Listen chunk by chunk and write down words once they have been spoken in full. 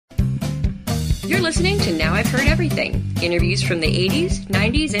You're listening to Now I've Heard Everything. Interviews from the 80s,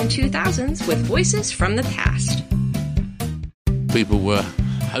 90s, and 2000s with voices from the past. People were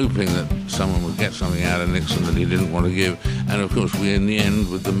hoping that someone would get something out of Nixon that he didn't want to give. And of course, we in the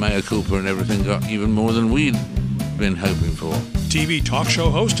end, with the mea culpa and everything, got even more than we'd been hoping for. TV talk show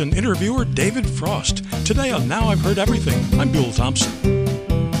host and interviewer David Frost. Today on Now I've Heard Everything, I'm Bill Thompson.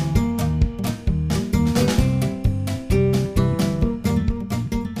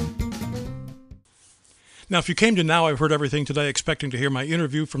 Now, if you came to Now I've Heard Everything today expecting to hear my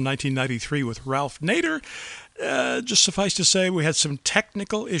interview from 1993 with Ralph Nader, just suffice to say we had some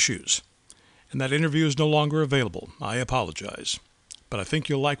technical issues, and that interview is no longer available. I apologize. But I think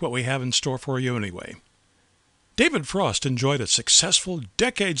you'll like what we have in store for you anyway. David Frost enjoyed a successful,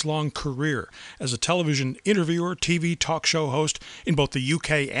 decades-long career as a television interviewer, TV talk show host in both the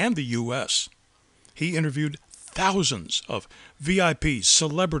UK and the US. He interviewed thousands of VIPs,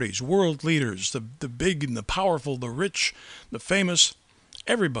 celebrities, world leaders, the big and the powerful, the rich, the famous,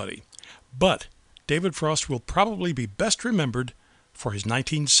 everybody. But David Frost will probably be best remembered for his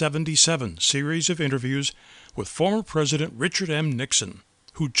 1977 series of interviews with former President Richard M. Nixon,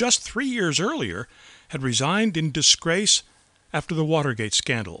 who just 3 years earlier had resigned in disgrace after the Watergate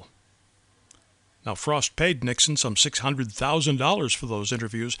scandal. Now, Frost paid Nixon some $600,000 for those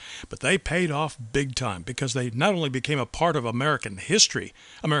interviews, but they paid off big time because they not only became a part of American history,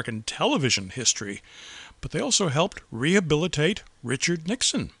 American television history, but they also helped rehabilitate Richard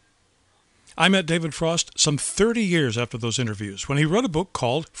Nixon. I met David Frost some 30 years after those interviews when he wrote a book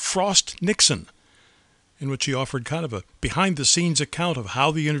called Frost-Nixon, in which he offered kind of a behind-the-scenes account of how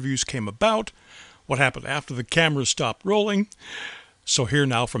the interviews came about, what happened after the cameras stopped rolling. So here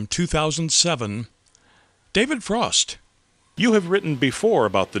now from 2007, David Frost. You have written before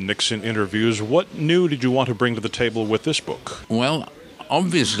about the Nixon interviews. What new did you want to bring to the table with this book? Well,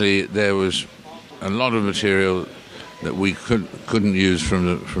 obviously there was a lot of material that we couldn't use from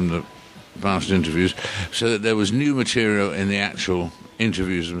the past interviews, so that there was new material in the actual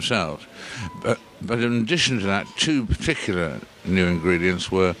interviews themselves. But in addition to that, two particular new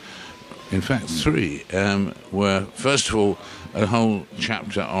ingredients were, in fact, three, were, first of all, a whole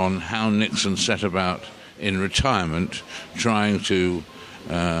chapter on how Nixon set about in retirement trying to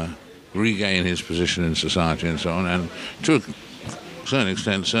regain his position in society and so on, and to a certain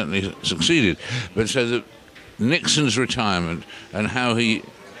extent certainly succeeded. But so that Nixon's retirement and how he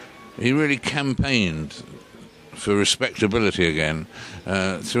really campaigned for respectability again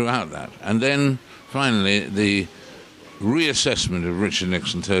throughout that. And then finally the reassessment of Richard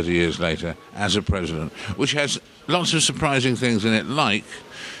Nixon 30 years later as a president, which has lots of surprising things in it, like,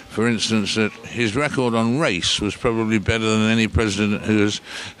 for instance, that his record on race was probably better than any president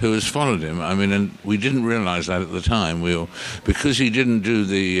who has followed him. I mean, and we didn't realize that at the time. Because he didn't do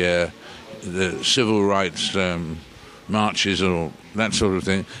the civil rights marches or that sort of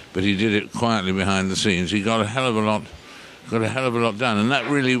thing, but he did it quietly behind the scenes. He got a hell of a lot done, and that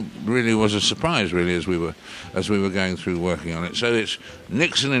really was a surprise, really, as we were going through working on it. So it's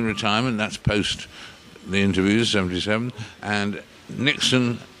Nixon in retirement, that's post the interviews, 77, and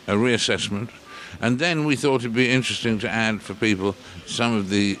Nixon, a reassessment. And then we thought it'd be interesting to add for people some of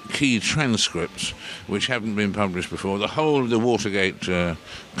the key transcripts which haven't been published before, the whole of the Watergate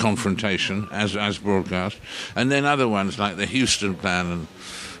confrontation as broadcast, and then other ones like the Houston Plan, and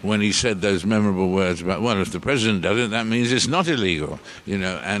when he said those memorable words about, well, if the president does it, that means it's not illegal,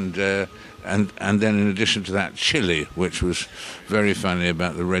 and then in addition to that, Chile, which was very funny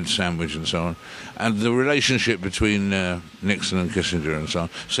about the red sandwich and so on, and the relationship between Nixon and Kissinger and so on.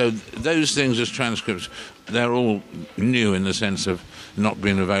 So those things as transcripts, they're all new in the sense of not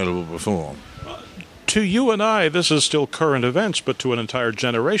being available before. To you and I, this is still current events, but to an entire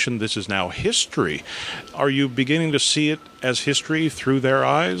generation, this is now history. Are you beginning to see it as history through their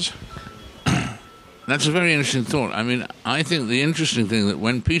eyes? That's a very interesting thought. I mean, I think the interesting thing that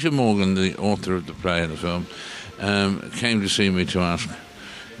when Peter Morgan, the author of the play and the film, came to see me to ask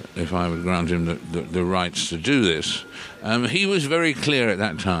if I would grant him the rights to do this, he was very clear at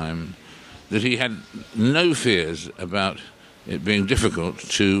that time that he had no fears about it being difficult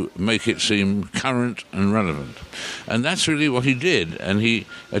to make it seem current and relevant. And that's really what he did, and he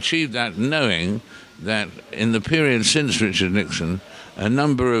achieved that knowing that in the period since Richard Nixon, a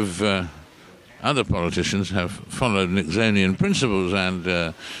number of other politicians have followed Nixonian principles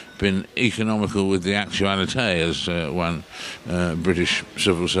and been economical with the actuality, as one British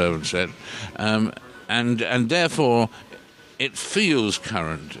civil servant said, and therefore it feels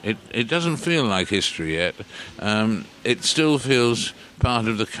current. It doesn't feel like history yet. It still feels part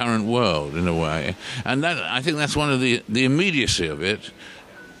of the current world in a way, and that I think that's one of the immediacy of it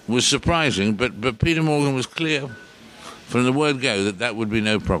was surprising, but Peter Morgan was clear from the word go that would be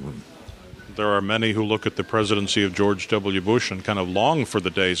no problem. There are many who look at the presidency of George W. Bush and kind of long for the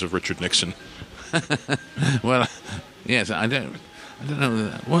days of Richard Nixon. Well, yes, I don't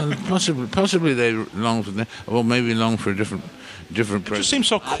know. Well, possibly they long for that, or maybe long for a different president. It just seems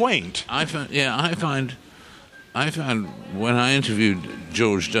so quaint. I find when I interviewed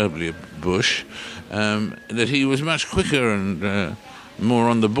George W. Bush that he was much quicker and more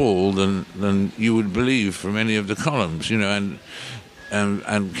on the ball than you would believe from any of the columns, and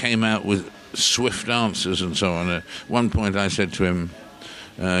came out with swift answers and so on. At one point I said to him,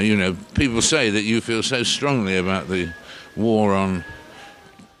 people say that you feel so strongly about the war on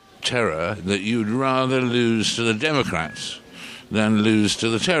terror that you'd rather lose to the Democrats than lose to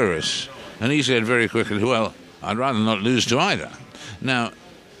the terrorists. And he said very quickly, well, I'd rather not lose to either. Now,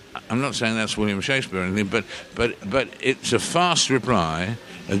 I'm not saying that's William Shakespeare or anything, but it's a fast reply,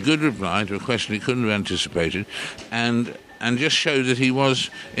 a good reply to a question he couldn't have anticipated, and just showed that he was,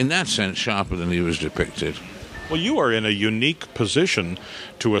 in that sense, sharper than he was depicted. Well, you are in a unique position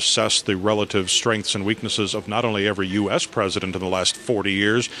to assess the relative strengths and weaknesses of not only every U.S. president in the last 40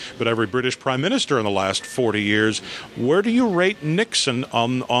 years, but every British prime minister in the last 40 years. Where do you rate Nixon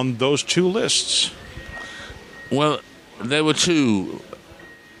on those two lists? Well, there were two,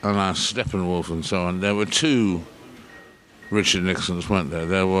 alas, Steppenwolf and so on, there were two Richard Nixons, weren't there?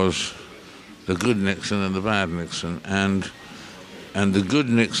 There was the good Nixon and the bad Nixon, and the good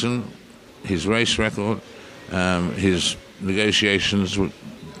Nixon, his race record, his negotiations with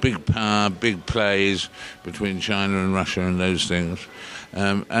big power, big plays between China and Russia and those things,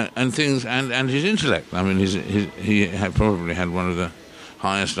 and his intellect. I mean, he had probably had one of the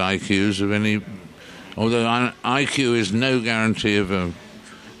highest IQs of any. Although IQ is no guarantee of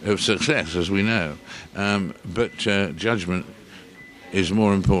success, as we know, but judgment is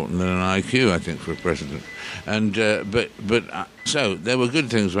more important than an IQ, I think, for a president. And so there were good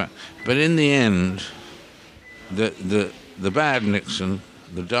things about, but in the end, the bad Nixon,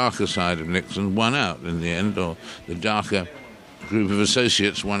 the darker side of Nixon, won out in the end, or the darker group of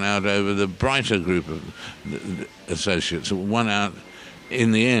associates won out over the brighter group of associates, won out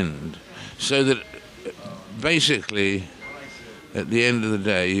in the end. So that basically, at the end of the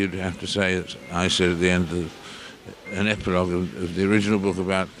day, you'd have to say, as I said at the end of an epilogue of the original book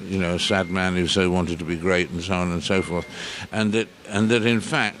about, a sad man who so wanted to be great and so on and so forth, and that in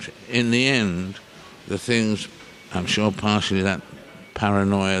fact, in the end, the things, I'm sure partially that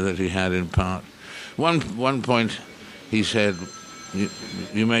paranoia that he had in part. One point he said,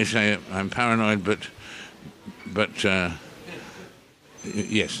 you may say I'm paranoid, but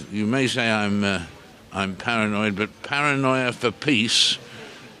yes, you may say I'm paranoid, but paranoia for peace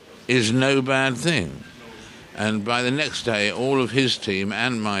is no bad thing. And by the next day, all of his team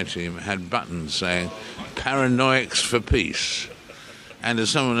and my team had buttons saying, paranoics for peace. And as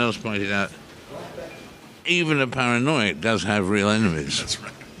someone else pointed out, even a paranoic does have real enemies. That's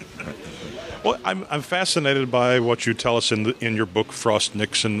right. Well, I'm fascinated by what you tell us in your book, Frost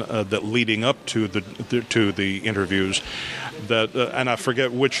Nixon, that leading up to the interviews, that and I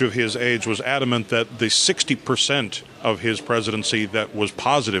forget which of his aides was adamant that the 60% of his presidency that was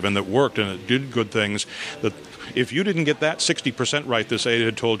positive and that worked and it did good things, that if you didn't get that 60% right, this aide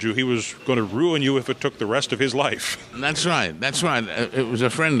had told you, he was going to ruin you if it took the rest of his life. That's right. It was a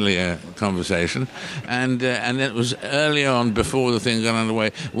friendly conversation, and it was early on before the thing got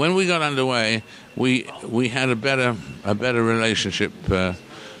underway. When we got underway, we had a better relationship, a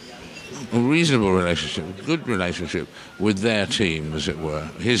reasonable relationship, good relationship with their team, as it were,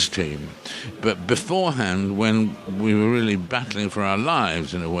 his team. But beforehand, when we were really battling for our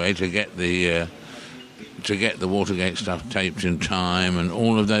lives in a way to get the Watergate stuff taped in time and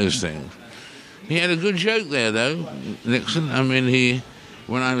all of those things. He had a good joke there, though, Nixon. I mean,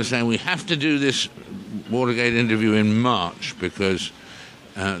 when I was saying we have to do this Watergate interview in March because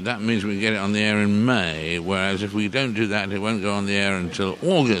that means we get it on the air in May, whereas if we don't do that, it won't go on the air until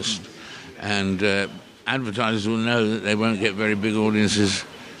August. And advertisers will know that they won't get very big audiences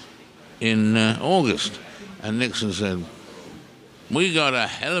in August. And Nixon said, we got a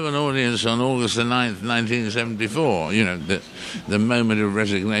hell of an audience on August the 9th, 1974, the moment of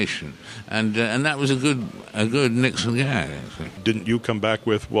resignation. And that was a good Nixon gag. Didn't you come back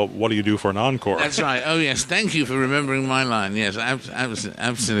with, well, what do you do for an encore? That's right. Oh, yes. Thank you for remembering my line. Yes,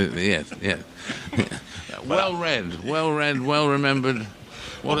 absolutely. Yes. Well read, well remembered.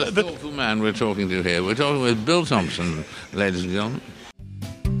 What a thoughtful man we're talking to here. We're talking with Bill Thompson, ladies and gentlemen.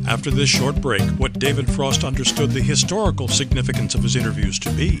 After this short break, what David Frost understood the historical significance of his interviews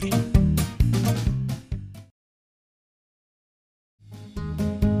to be.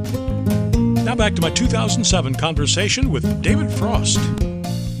 Now back to my 2007 conversation with David Frost.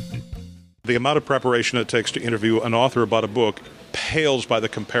 The amount of preparation it takes to interview an author about a book pales by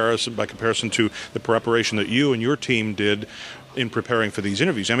comparison to the preparation that you and your team did in preparing for these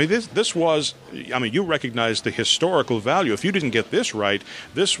interviews. I mean, you recognize the historical value. If you didn't get this right,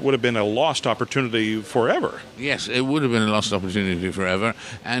 this would have been a lost opportunity forever. Yes, it would have been a lost opportunity forever,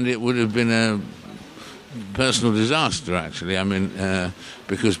 and it would have been a personal disaster, actually. I mean,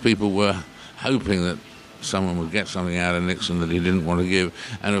 because people were hoping that someone would get something out of Nixon that he didn't want to give,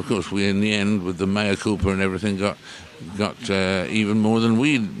 and of course we, in the end, with the mea culpa and everything, got even more than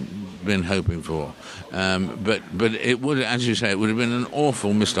we'd been hoping for. But it would, as you say, it would have been an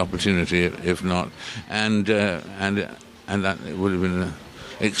awful missed opportunity if not, and that it would have been an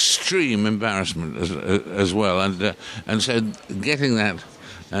extreme embarrassment as well, and so getting that.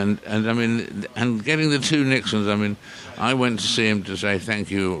 And I mean, and getting the two Nixons, I mean, I went to see him to say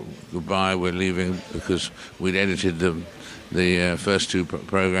thank you, goodbye, we're leaving, because we'd edited the first two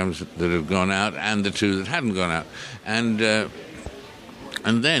programs that had gone out and the two that hadn't gone out. And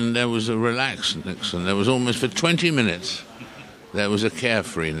then there was a relaxed Nixon. There was almost for 20 minutes, there was a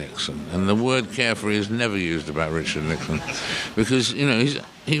carefree Nixon. And the word carefree is never used about Richard Nixon because, you know,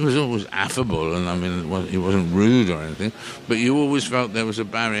 he was always affable, and I mean, he wasn't rude or anything, but you always felt there was a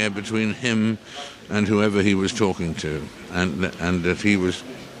barrier between him and whoever he was talking to, and that he was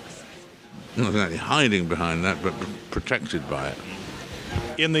not exactly hiding behind that, but protected by it.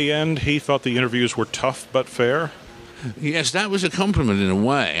 In the end, he thought the interviews were tough but fair? Yes, that was a compliment in a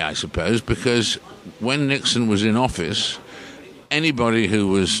way, I suppose, because when Nixon was in office, anybody who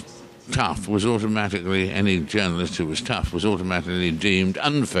was tough was automatically, any journalist who was tough was automatically deemed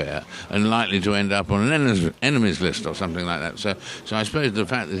unfair and likely to end up on an enemies list or something like that. So I suppose the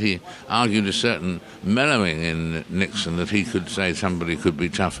fact that he argued a certain mellowing in Nixon, that he could say somebody could be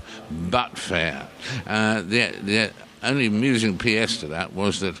tough but fair. The only amusing PS to that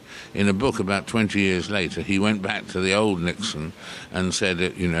was that in a book about 20 years later, he went back to the old Nixon and said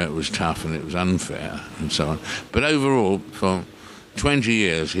that, you know, it was tough and it was unfair and so on. But overall, for 20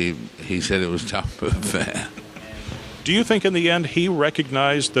 years, he said it was tough but fair. Do you think in the end he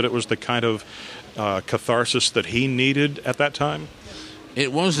recognized that it was the kind of catharsis that he needed at that time?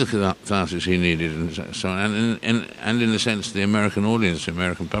 It was the catharsis he needed, and so on, and in the sense the American audience, the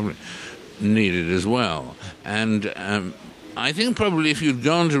American public, needed as well. And I think probably if you'd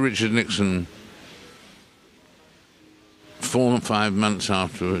gone to Richard Nixon 4 or 5 months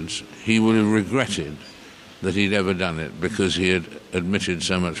afterwards, he would have regretted that he'd ever done it, because he had admitted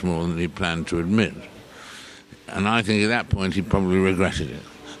so much more than he planned to admit. And I think at that point he probably regretted it.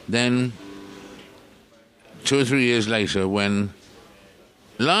 Then, 2 or 3 years later, when,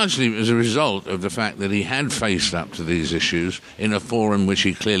 largely as a result of the fact that he had faced up to these issues in a forum which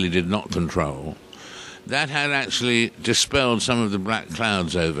he clearly did not control, that had actually dispelled some of the black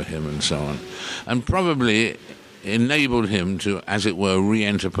clouds over him and so on, and probably enabled him to, as it were,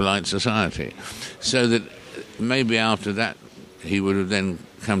 re-enter polite society. So that maybe after that he would have then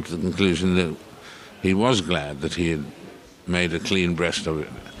come to the conclusion that he was glad that he had made a clean breast of it.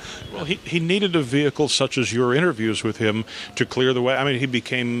 Well, he needed a vehicle such as your interviews with him to clear the way. I mean, he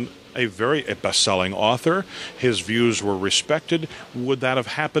became a best-selling author. His views were respected. Would that have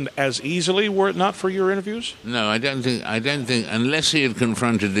happened as easily were it not for your interviews? No, I don't think, unless he had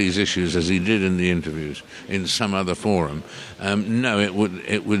confronted these issues as he did in the interviews in some other forum, no, it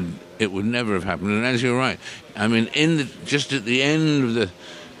would never have happened. And as you're right, I mean, just at the end of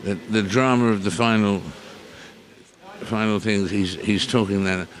the drama of the final things, he's talking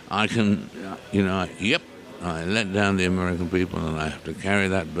that I can, I let down the American people and I have to carry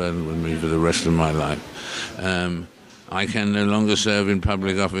that burden with me for the rest of my life. I can no longer serve in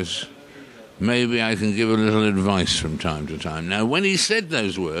public office. Maybe I can give a little advice from time to time. Now, when he said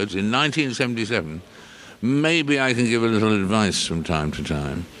those words in 1977, maybe I can give a little advice from time to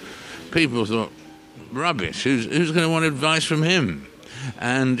time, people thought, rubbish, who's going to want advice from him?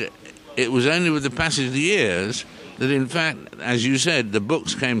 And it was only with the passage of the years that, in fact, as you said, the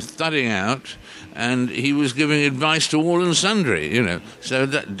books came thudding out, and he was giving advice to all and sundry, you know. So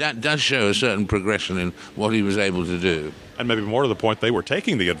that does show a certain progression in what he was able to do. And maybe more to the point, they were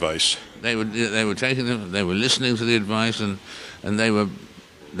taking the advice. They were taking them. They were listening to the advice, and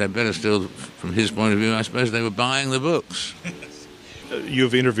they're better still, from his point of view, I suppose, they were buying the books.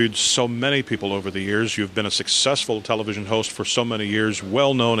 You've interviewed so many people over the years. You've been a successful television host for so many years,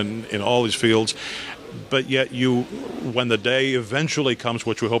 well known in all these fields. But yet when the day eventually comes,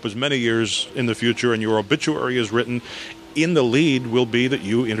 which we hope is many years in the future, and your obituary is written, in the lead will be that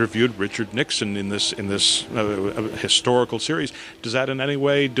you interviewed Richard Nixon in this historical series. Does that in any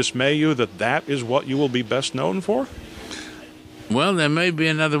way dismay you that is what you will be best known for? Well, there may be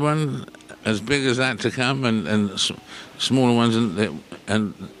another one as big as that to come, and smaller ones,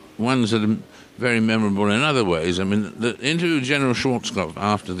 and ones that are very memorable in other ways. I mean, the interview with General Schwarzkopf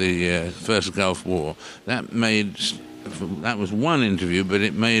after the first Gulf War, that was one interview, but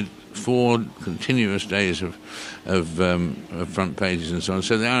it made 4 continuous days of front pages and so on.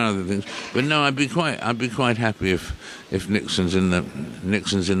 So there are other things, but no, I'd be quite happy if Nixon's in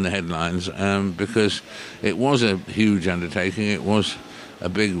the headlines, because it was a huge undertaking. It was a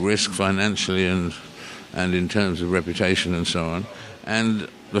big risk financially and in terms of reputation and so on. And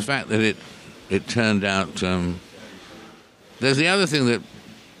the fact that it turned out. There's the other thing that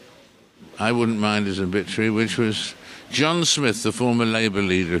I wouldn't mind as an obituary, which was John Smith, the former Labour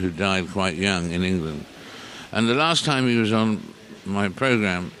leader who died quite young in England. And the last time he was on my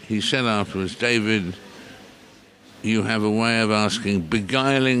programme, he said afterwards, "David, you have a way of asking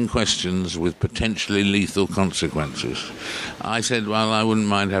beguiling questions with potentially lethal consequences." I said, well, I wouldn't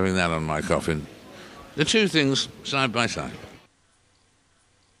mind having that on my coffin. The two things side by side.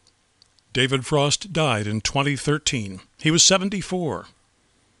 David Frost died in 2013. He was 74.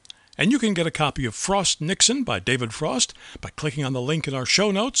 And you can get a copy of Frost Nixon by David Frost by clicking on the link in our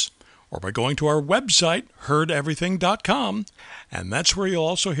show notes or by going to our website, heardeverything.com. And that's where you'll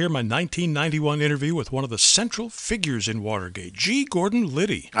also hear my 1991 interview with one of the central figures in Watergate, G. Gordon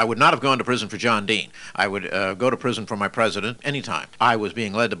Liddy. I would not have gone to prison for John Dean. I would go to prison for my president anytime. I was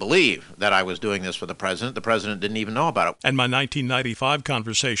being led to believe that I was doing this for the president. The president didn't even know about it. And my 1995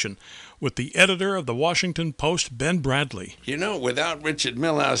 conversation with the editor of the Washington Post, Ben Bradley. You know, without Richard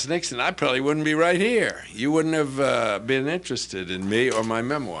Milhous Nixon, I probably wouldn't be right here. You wouldn't have been interested in me or my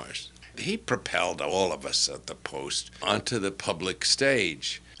memoirs. He propelled all of us at the Post onto the public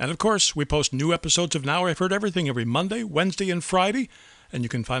stage. And of course, we post new episodes of Now I've Heard Everything every Monday, Wednesday, and Friday, and you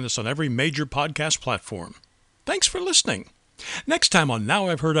can find us on every major podcast platform. Thanks for listening. Next time on Now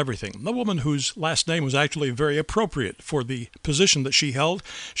I've Heard Everything, the woman whose last name was actually very appropriate for the position that she held.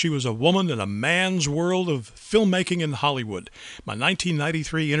 She was a woman in a man's world of filmmaking in Hollywood. My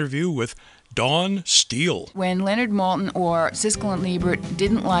 1993 interview with Dawn Steele. When Leonard Maltin or Siskel and Ebert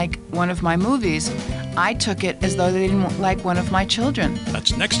didn't like one of my movies, I took it as though they didn't like one of my children.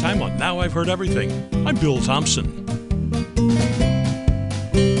 That's next time on Now I've Heard Everything. I'm Bill Thompson.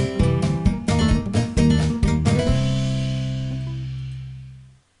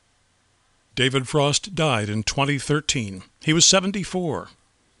 David Frost died in 2013. He was 74.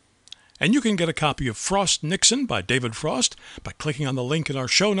 And you can get a copy of Frost Nixon by David Frost by clicking on the link in our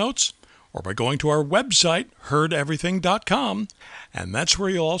show notes or by going to our website, heardeverything.com. And that's where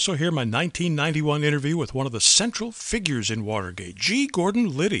you'll also hear my 1991 interview with one of the central figures in Watergate, G.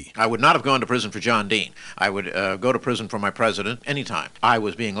 Gordon Liddy. I would not have gone to prison for John Dean. I would go to prison for my president anytime. I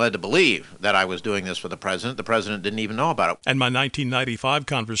was being led to believe that I was doing this for the president. The president didn't even know about it. And my 1995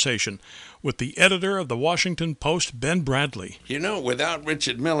 conversation with the editor of the Washington Post, Ben Bradley. You know, without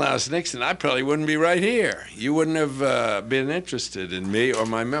Richard Milhous Nixon, I probably wouldn't be right here. You wouldn't have been interested in me or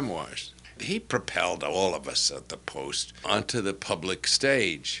my memoirs. He propelled all of us at the Post onto the public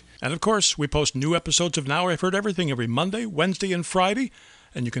stage. And of course, we post new episodes of Now I've Heard Everything every Monday, Wednesday, and Friday,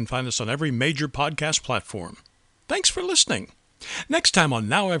 and you can find us on every major podcast platform. Thanks for listening. Next time on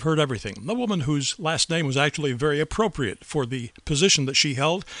Now I've Heard Everything, the woman whose last name was actually very appropriate for the position that she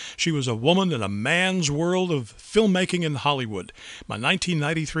held. She was a woman in a man's world of filmmaking in Hollywood. My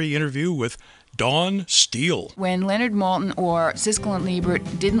 1993 interview with Dawn Steele. When Leonard Maltin or Siskel and Ebert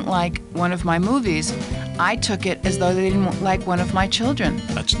didn't like one of my movies, I took it as though they didn't like one of my children.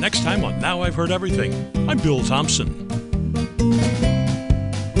 That's next time on Now I've Heard Everything. I'm Bill Thompson.